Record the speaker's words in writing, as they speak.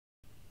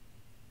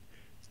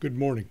Good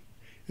morning,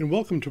 and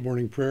welcome to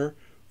morning prayer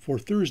for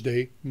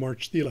Thursday,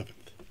 March the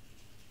 11th.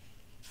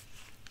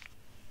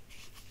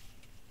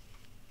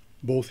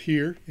 Both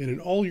here and in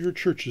all your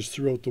churches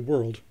throughout the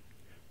world,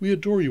 we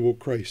adore you, O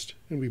Christ,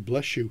 and we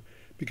bless you,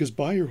 because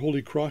by your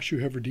holy cross you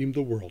have redeemed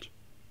the world.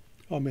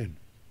 Amen.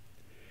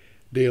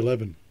 Day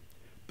 11.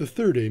 The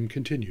third aim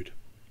continued.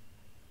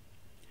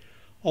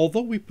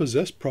 Although we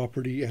possess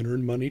property and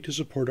earn money to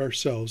support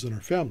ourselves and our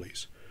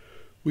families,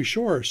 we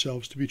show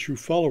ourselves to be true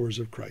followers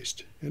of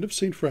Christ and of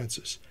St.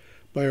 Francis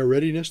by our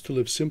readiness to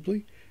live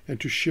simply and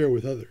to share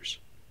with others.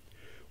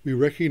 We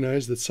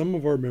recognize that some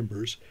of our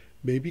members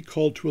may be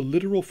called to a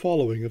literal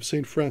following of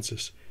St.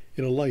 Francis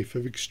in a life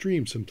of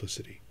extreme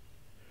simplicity.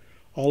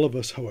 All of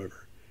us,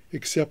 however,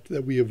 accept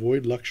that we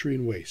avoid luxury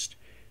and waste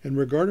and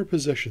regard our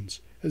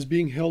possessions as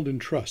being held in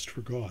trust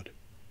for God.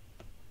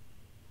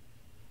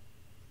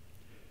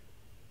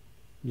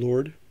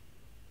 Lord,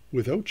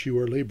 without you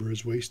our labor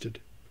is wasted,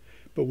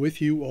 but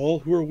with you all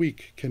who are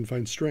weak can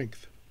find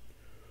strength.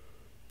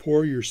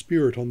 Pour your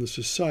Spirit on the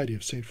Society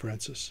of St.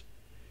 Francis.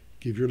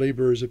 Give your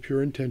laborers a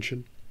pure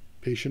intention,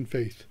 patient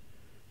faith,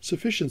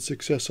 sufficient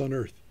success on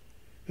earth,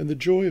 and the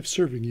joy of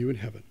serving you in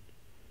heaven.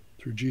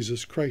 Through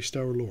Jesus Christ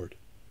our Lord.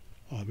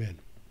 Amen.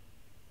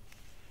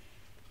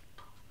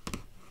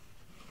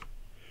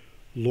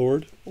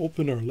 Lord,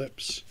 open our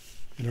lips,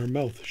 and our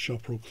mouth shall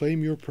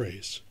proclaim your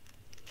praise.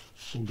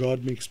 O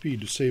God, make speed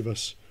to save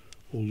us.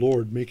 O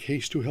Lord, make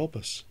haste to help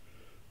us.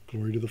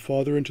 Glory to the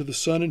Father, and to the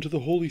Son, and to the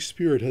Holy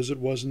Spirit, as it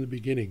was in the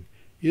beginning,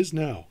 is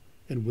now,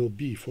 and will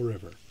be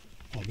forever.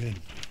 Amen.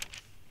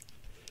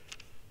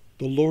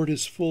 The Lord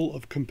is full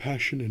of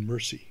compassion and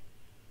mercy.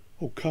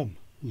 O come,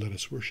 let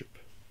us worship.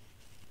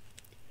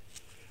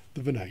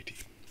 The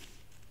Venite.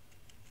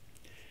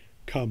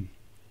 Come,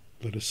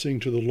 let us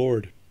sing to the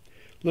Lord.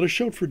 Let us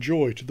shout for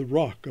joy to the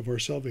rock of our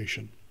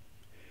salvation.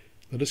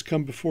 Let us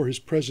come before his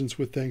presence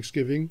with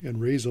thanksgiving, and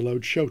raise a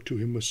loud shout to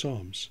him with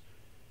psalms.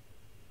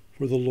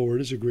 For the Lord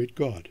is a great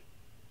God,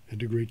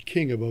 and a great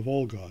King above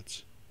all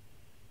gods.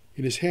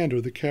 In his hand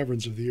are the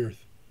caverns of the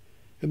earth,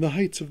 and the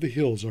heights of the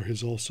hills are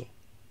his also.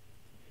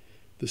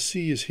 The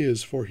sea is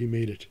his, for he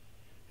made it,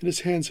 and his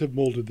hands have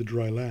molded the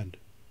dry land.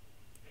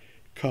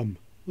 Come,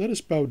 let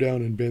us bow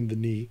down and bend the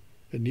knee,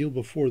 and kneel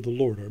before the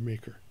Lord our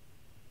Maker.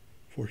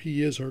 For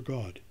he is our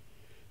God,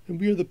 and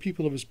we are the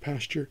people of his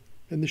pasture,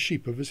 and the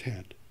sheep of his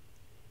hand.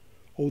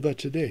 O that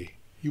today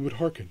you would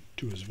hearken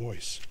to his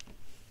voice.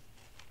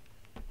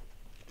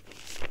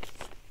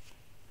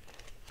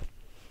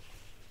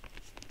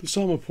 The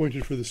psalm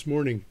appointed for this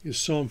morning is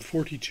Psalm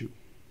 42.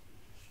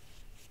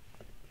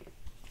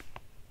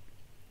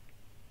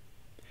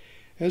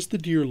 As the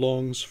deer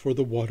longs for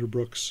the water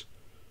brooks,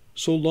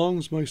 so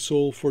longs my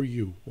soul for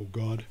you, O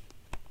God.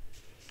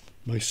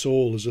 My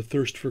soul is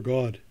athirst for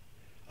God,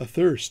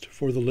 athirst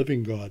for the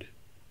living God.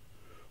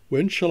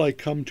 When shall I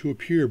come to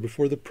appear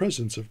before the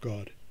presence of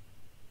God?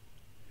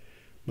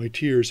 My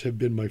tears have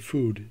been my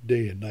food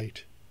day and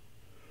night,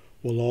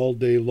 while all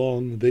day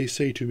long they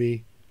say to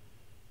me,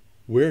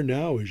 where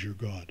now is your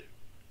God?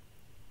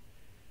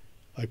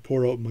 I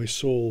pour out my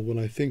soul when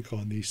I think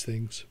on these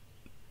things.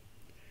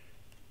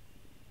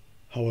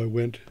 How I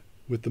went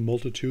with the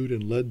multitude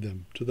and led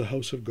them to the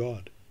house of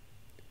God,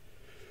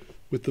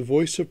 with the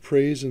voice of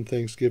praise and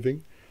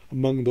thanksgiving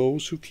among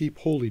those who keep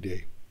holy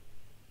day.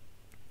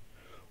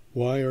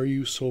 Why are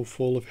you so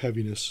full of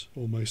heaviness,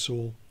 O my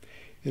soul,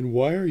 and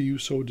why are you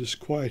so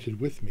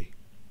disquieted with me?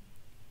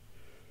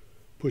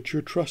 Put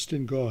your trust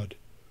in God,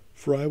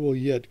 for I will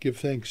yet give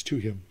thanks to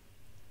him.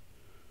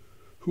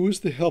 Who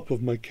is the help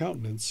of my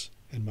countenance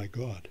and my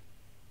God?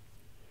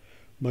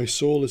 My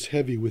soul is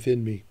heavy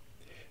within me.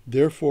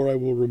 Therefore I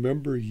will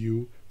remember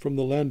you from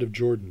the land of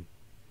Jordan,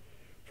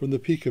 from the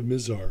peak of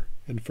Mizar,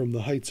 and from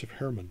the heights of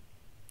Hermon.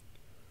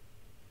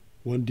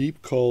 One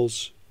deep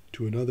calls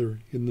to another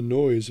in the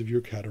noise of your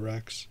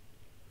cataracts.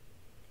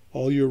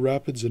 All your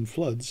rapids and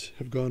floods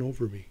have gone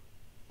over me.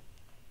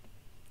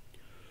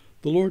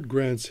 The Lord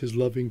grants his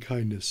loving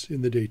kindness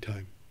in the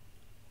daytime.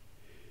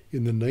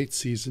 In the night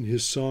season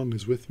his song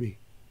is with me,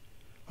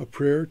 a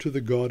prayer to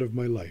the God of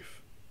my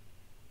life.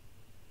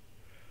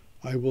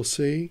 I will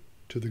say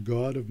to the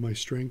God of my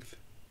strength,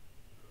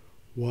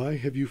 why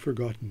have you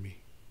forgotten me,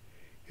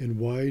 and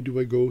why do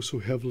I go so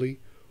heavily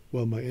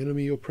while my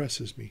enemy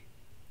oppresses me?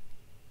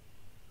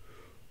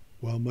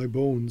 While my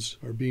bones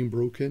are being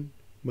broken,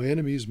 my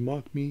enemies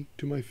mock me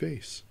to my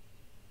face.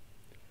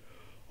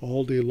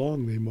 All day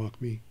long they mock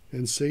me,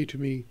 and say to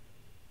me,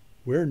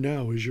 where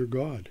now is your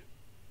God?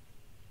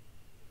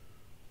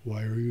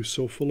 Why are you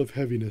so full of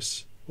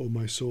heaviness, O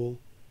my soul,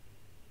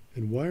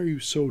 and why are you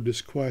so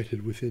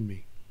disquieted within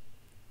me?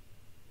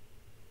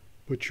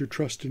 Put your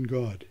trust in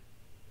God,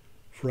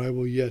 for I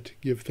will yet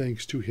give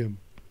thanks to him,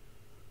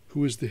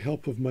 who is the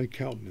help of my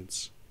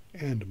countenance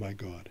and my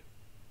God.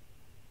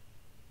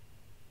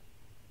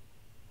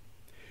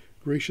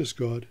 Gracious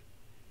God,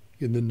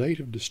 in the night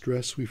of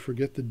distress we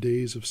forget the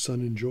days of sun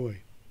and joy.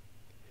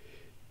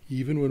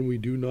 Even when we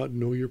do not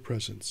know your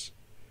presence,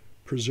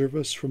 preserve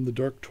us from the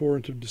dark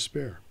torrent of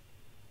despair.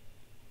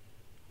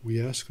 We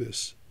ask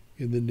this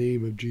in the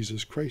name of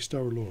Jesus Christ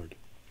our Lord.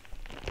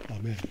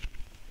 Amen.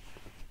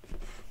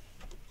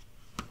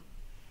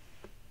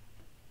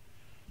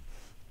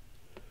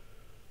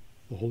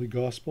 The Holy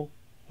Gospel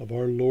of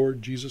our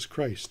Lord Jesus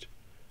Christ,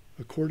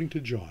 according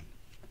to John.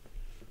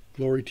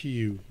 Glory to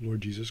you,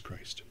 Lord Jesus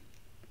Christ.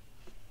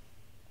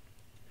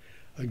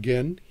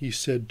 Again he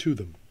said to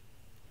them,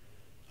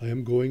 I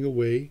am going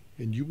away,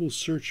 and you will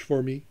search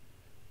for me,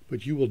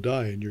 but you will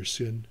die in your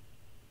sin.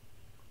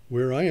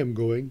 Where I am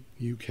going,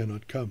 you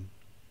cannot come.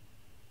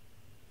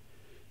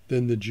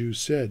 Then the Jews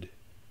said,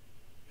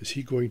 Is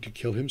he going to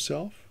kill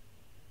himself?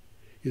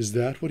 Is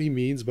that what he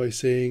means by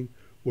saying,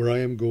 Where I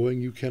am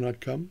going, you cannot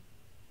come?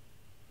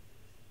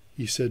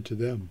 He said to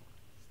them,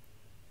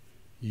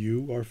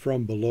 You are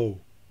from below,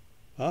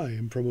 I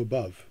am from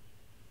above.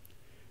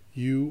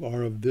 You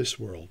are of this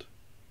world,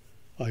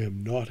 I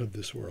am not of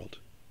this world.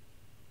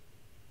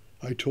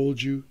 I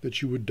told you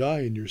that you would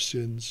die in your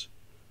sins,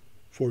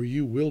 for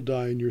you will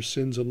die in your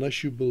sins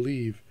unless you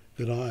believe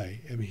that I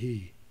am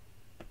he.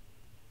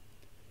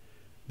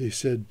 They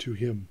said to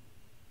him,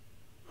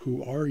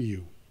 Who are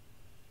you?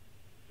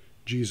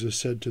 Jesus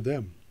said to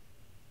them,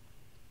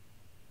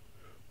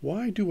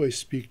 Why do I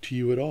speak to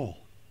you at all?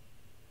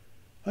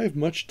 I have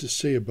much to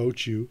say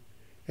about you,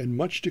 and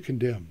much to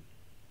condemn.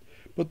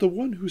 But the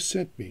one who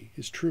sent me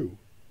is true,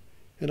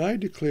 and I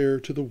declare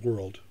to the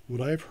world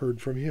what I have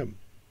heard from him.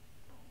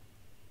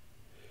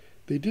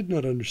 They did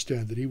not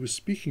understand that he was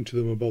speaking to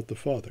them about the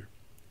Father.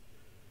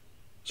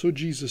 So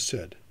Jesus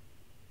said,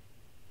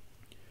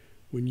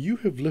 When you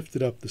have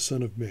lifted up the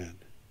Son of Man,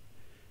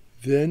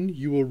 then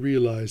you will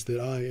realize that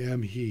I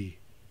am he,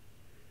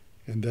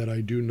 and that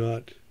I do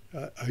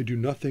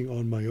nothing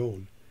on my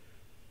own,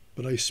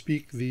 but I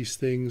speak these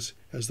things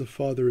as the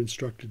Father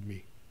instructed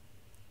me.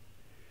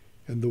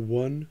 And the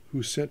one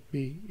who sent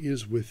me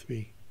is with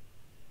me.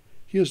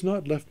 He has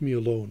not left me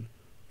alone,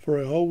 for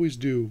I always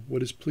do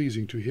what is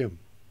pleasing to him.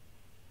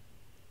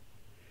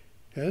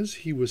 As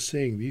he was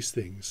saying these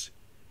things,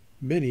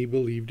 many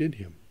believed in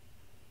him.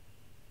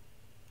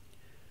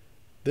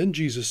 Then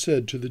Jesus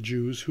said to the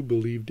Jews who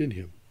believed in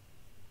him,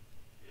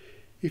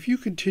 If you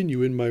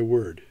continue in my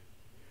word,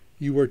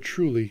 you are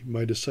truly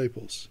my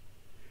disciples,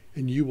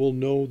 and you will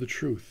know the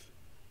truth,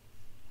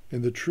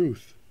 and the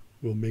truth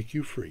will make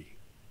you free.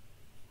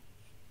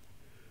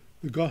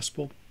 The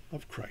Gospel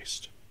of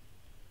Christ.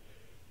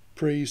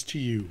 Praise to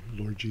you,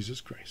 Lord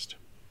Jesus Christ.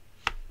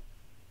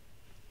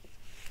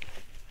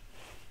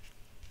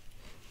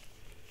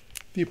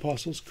 The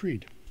Apostles'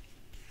 Creed.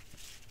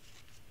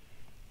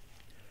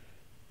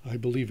 I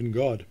believe in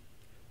God,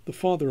 the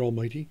Father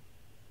Almighty,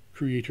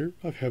 Creator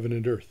of heaven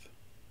and earth.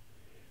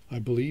 I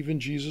believe in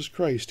Jesus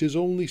Christ, his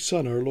only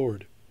Son, our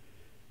Lord.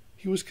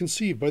 He was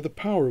conceived by the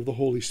power of the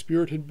Holy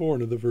Spirit and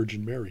born of the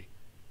Virgin Mary.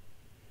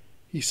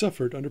 He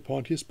suffered under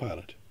Pontius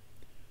Pilate,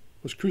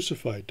 was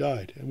crucified,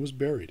 died, and was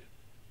buried.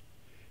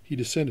 He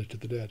descended to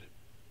the dead.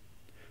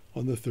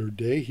 On the third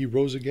day he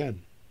rose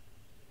again.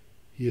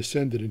 He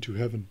ascended into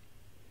heaven,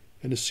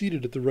 and is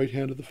seated at the right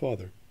hand of the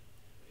Father.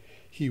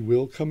 He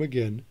will come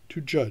again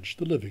to judge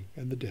the living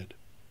and the dead.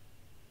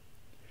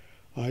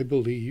 I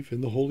believe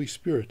in the Holy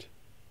Spirit,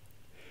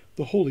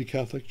 the Holy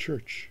Catholic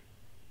Church,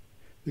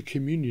 the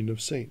communion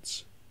of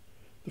saints,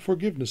 the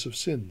forgiveness of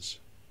sins,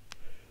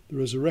 the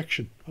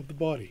resurrection of the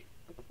body,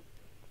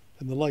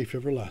 and the life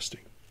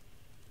everlasting.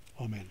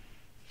 Amen.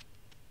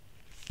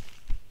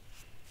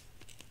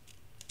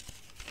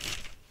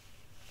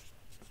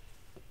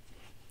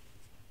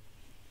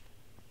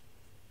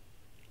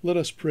 Let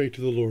us pray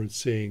to the Lord,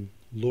 saying,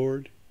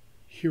 Lord,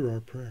 hear our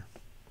prayer.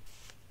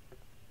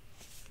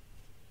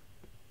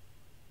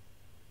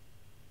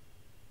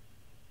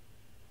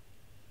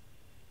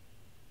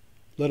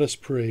 Let us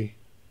pray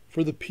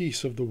for the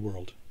peace of the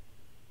world.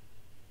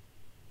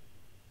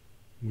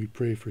 We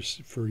pray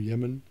for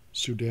Yemen,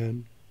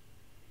 Sudan,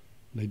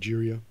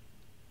 Nigeria,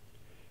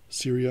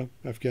 Syria,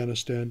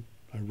 Afghanistan,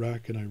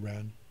 Iraq and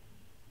Iran,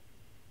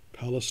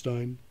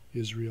 Palestine,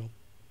 Israel,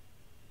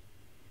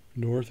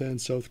 North and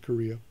South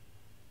Korea,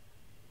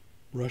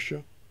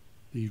 Russia,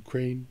 the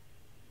Ukraine,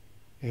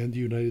 and the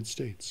United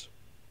States.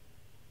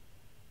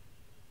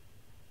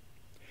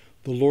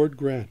 The Lord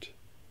grant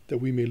that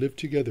we may live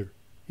together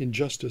in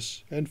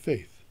justice and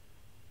faith.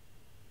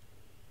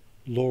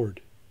 Lord,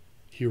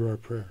 hear our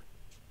prayer.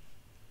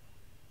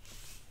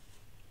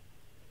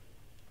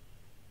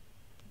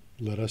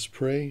 Let us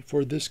pray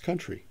for this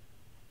country,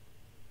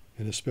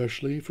 and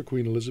especially for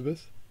Queen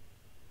Elizabeth,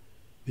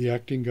 the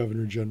Acting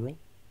Governor General,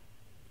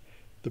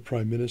 the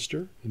Prime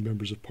Minister and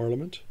members of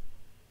Parliament,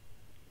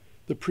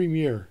 the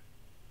Premier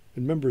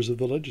and members of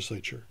the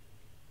Legislature,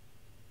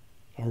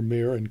 our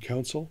Mayor and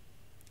Council,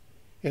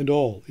 and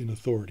all in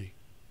authority.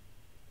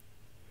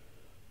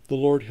 The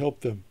Lord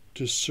help them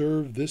to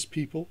serve this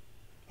people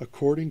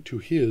according to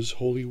his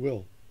holy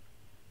will.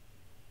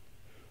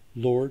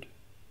 Lord,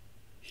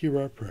 hear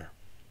our prayer.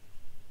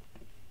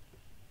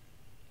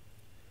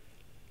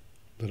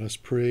 Let us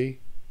pray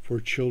for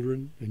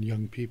children and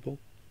young people.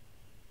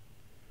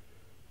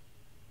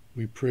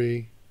 We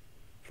pray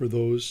for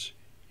those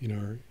in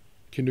our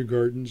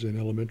kindergartens and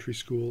elementary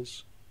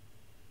schools,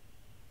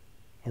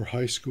 our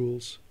high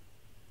schools,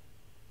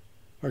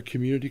 our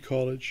community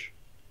college,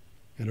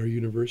 and our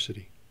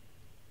university.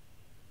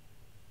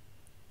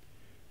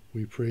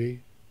 We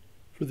pray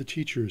for the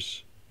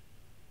teachers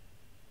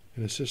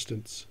and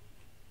assistants,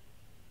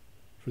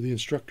 for the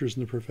instructors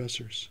and the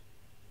professors.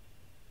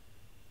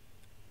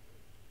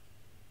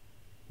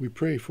 We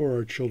pray for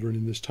our children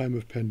in this time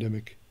of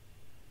pandemic,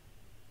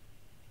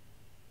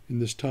 in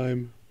this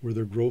time where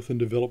their growth and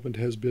development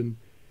has been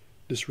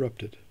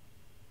disrupted.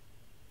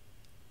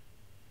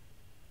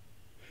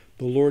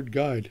 The Lord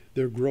guide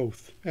their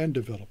growth and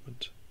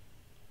development.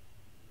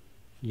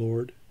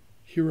 Lord,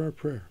 hear our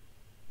prayer.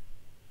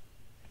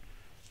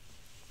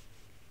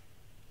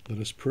 Let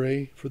us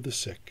pray for the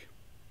sick.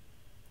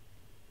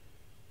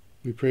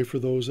 We pray for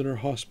those in our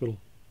hospital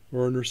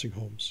or our nursing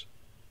homes,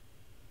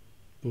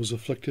 those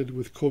afflicted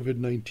with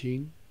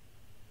COVID-19,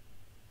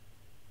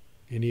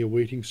 any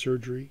awaiting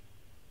surgery,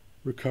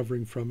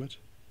 recovering from it,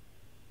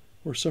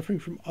 or suffering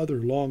from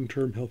other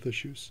long-term health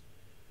issues,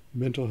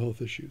 mental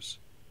health issues,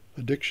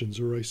 addictions,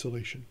 or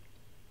isolation.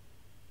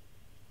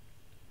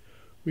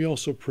 We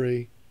also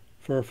pray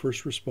for our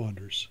first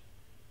responders,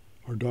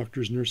 our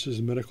doctors, nurses,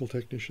 and medical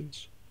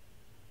technicians,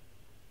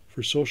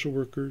 for social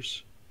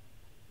workers,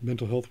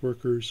 mental health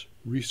workers,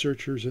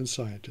 researchers, and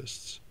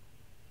scientists.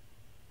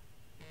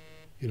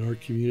 In our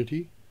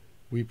community,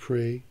 we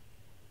pray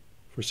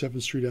for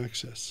 7th Street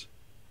Access,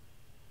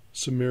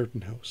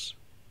 Samaritan House,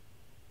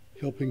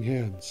 Helping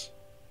Hands,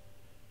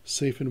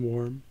 Safe and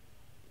Warm,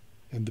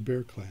 and the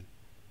Bear Clan.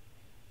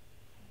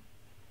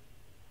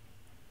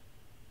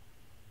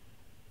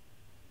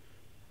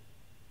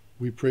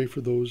 We pray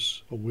for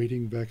those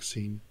awaiting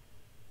vaccine.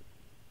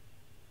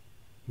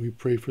 We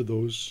pray for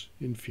those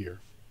in fear.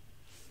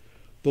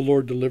 The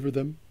Lord deliver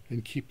them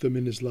and keep them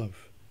in his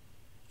love.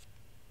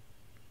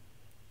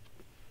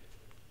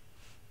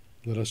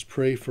 Let us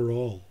pray for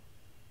all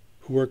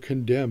who are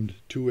condemned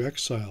to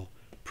exile,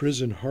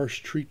 prison,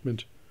 harsh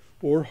treatment,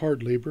 or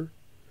hard labor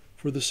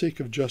for the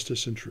sake of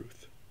justice and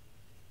truth.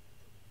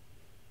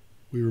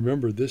 We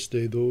remember this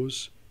day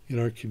those in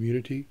our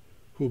community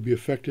who will be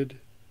affected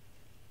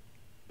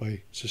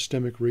by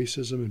systemic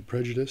racism and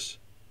prejudice,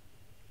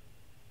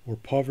 or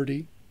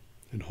poverty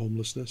and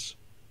homelessness.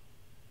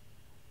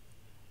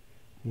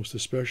 Most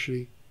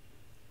especially,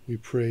 we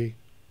pray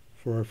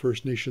for our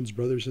First Nations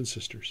brothers and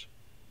sisters.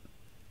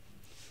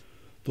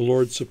 The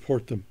Lord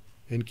support them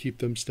and keep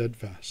them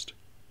steadfast.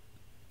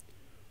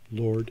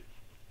 Lord,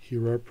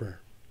 hear our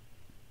prayer.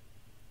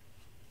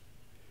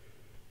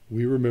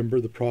 We remember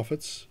the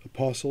prophets,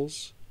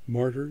 apostles,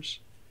 martyrs,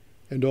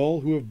 and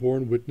all who have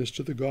borne witness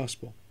to the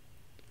gospel.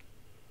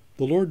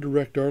 The Lord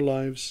direct our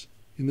lives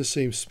in the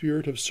same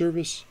spirit of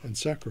service and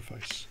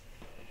sacrifice.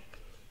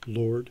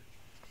 Lord,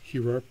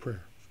 hear our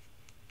prayer.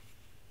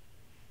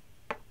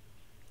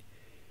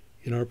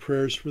 In our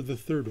prayers for the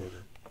Third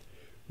Order,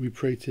 we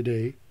pray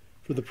today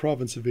for the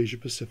province of Asia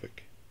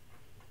Pacific,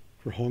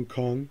 for Hong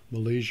Kong,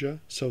 Malaysia,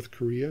 South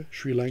Korea,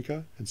 Sri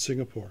Lanka, and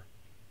Singapore.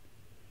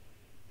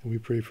 And we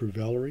pray for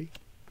Valerie,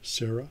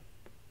 Sarah,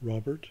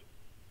 Robert,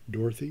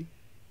 Dorothy,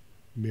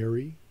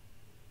 Mary,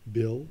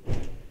 Bill,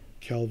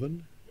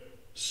 Calvin,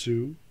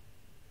 Sue,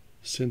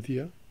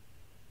 Cynthia,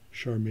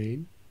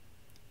 Charmaine,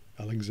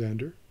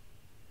 Alexander,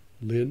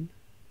 Lynn,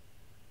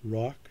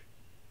 Rock,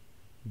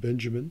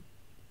 Benjamin,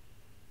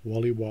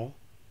 Waliwa,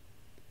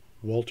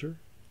 Walter,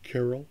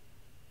 Carol,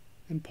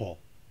 and Paul.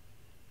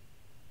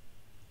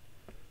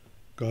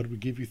 God, we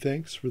give you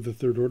thanks for the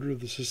Third Order of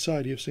the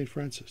Society of St.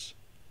 Francis.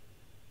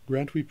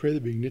 Grant, we pray,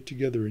 that being knit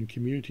together in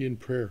community and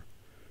prayer,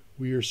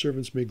 we, your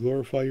servants, may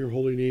glorify your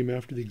holy name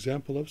after the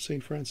example of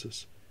St.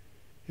 Francis,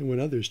 and win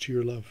others to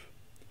your love.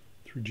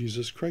 Through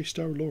Jesus Christ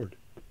our Lord.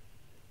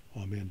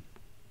 Amen.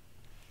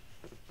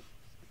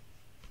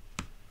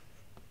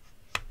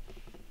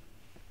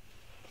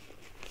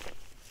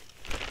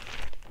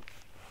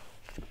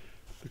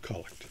 The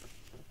Collect.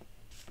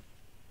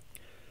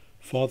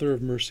 Father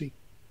of mercy,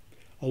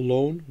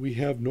 alone we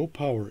have no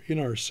power in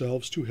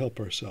ourselves to help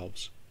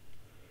ourselves.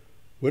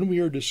 When we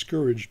are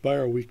discouraged by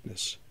our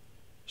weakness,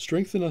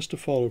 strengthen us to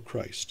follow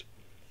Christ,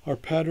 our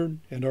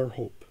pattern and our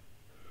hope,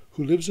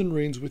 who lives and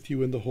reigns with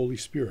you in the Holy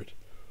Spirit,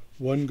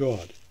 one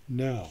God,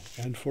 now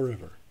and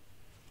forever.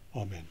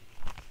 Amen.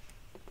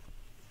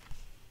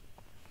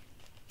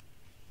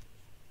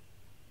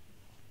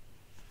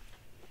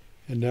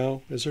 And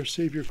now, as our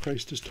Savior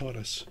Christ has taught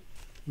us,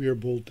 we are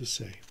bold to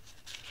say,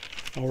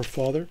 Our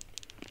Father,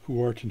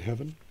 who art in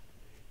heaven,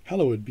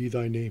 hallowed be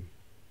thy name.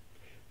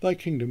 Thy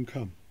kingdom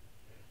come.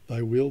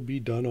 Thy will be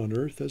done on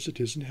earth as it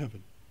is in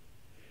heaven.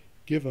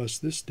 Give us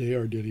this day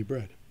our daily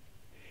bread,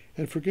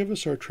 and forgive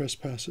us our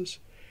trespasses,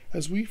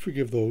 as we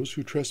forgive those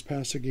who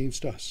trespass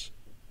against us.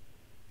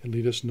 And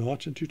lead us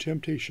not into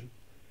temptation,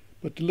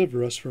 but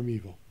deliver us from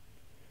evil.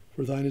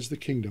 For thine is the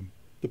kingdom,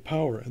 the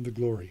power, and the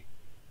glory,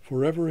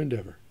 forever and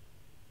ever.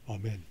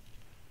 Amen.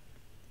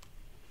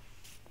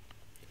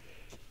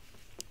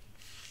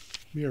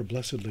 May our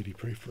Blessed Lady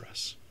pray for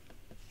us.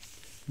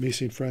 May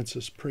St.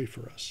 Francis pray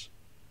for us.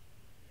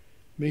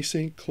 May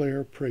St.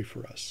 Clare pray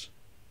for us.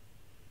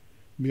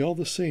 May all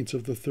the saints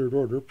of the Third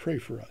Order pray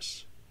for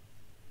us.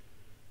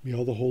 May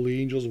all the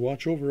holy angels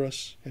watch over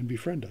us and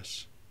befriend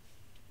us.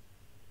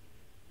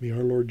 May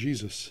our Lord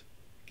Jesus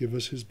give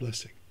us his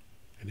blessing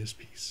and his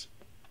peace.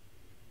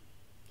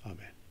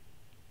 Amen.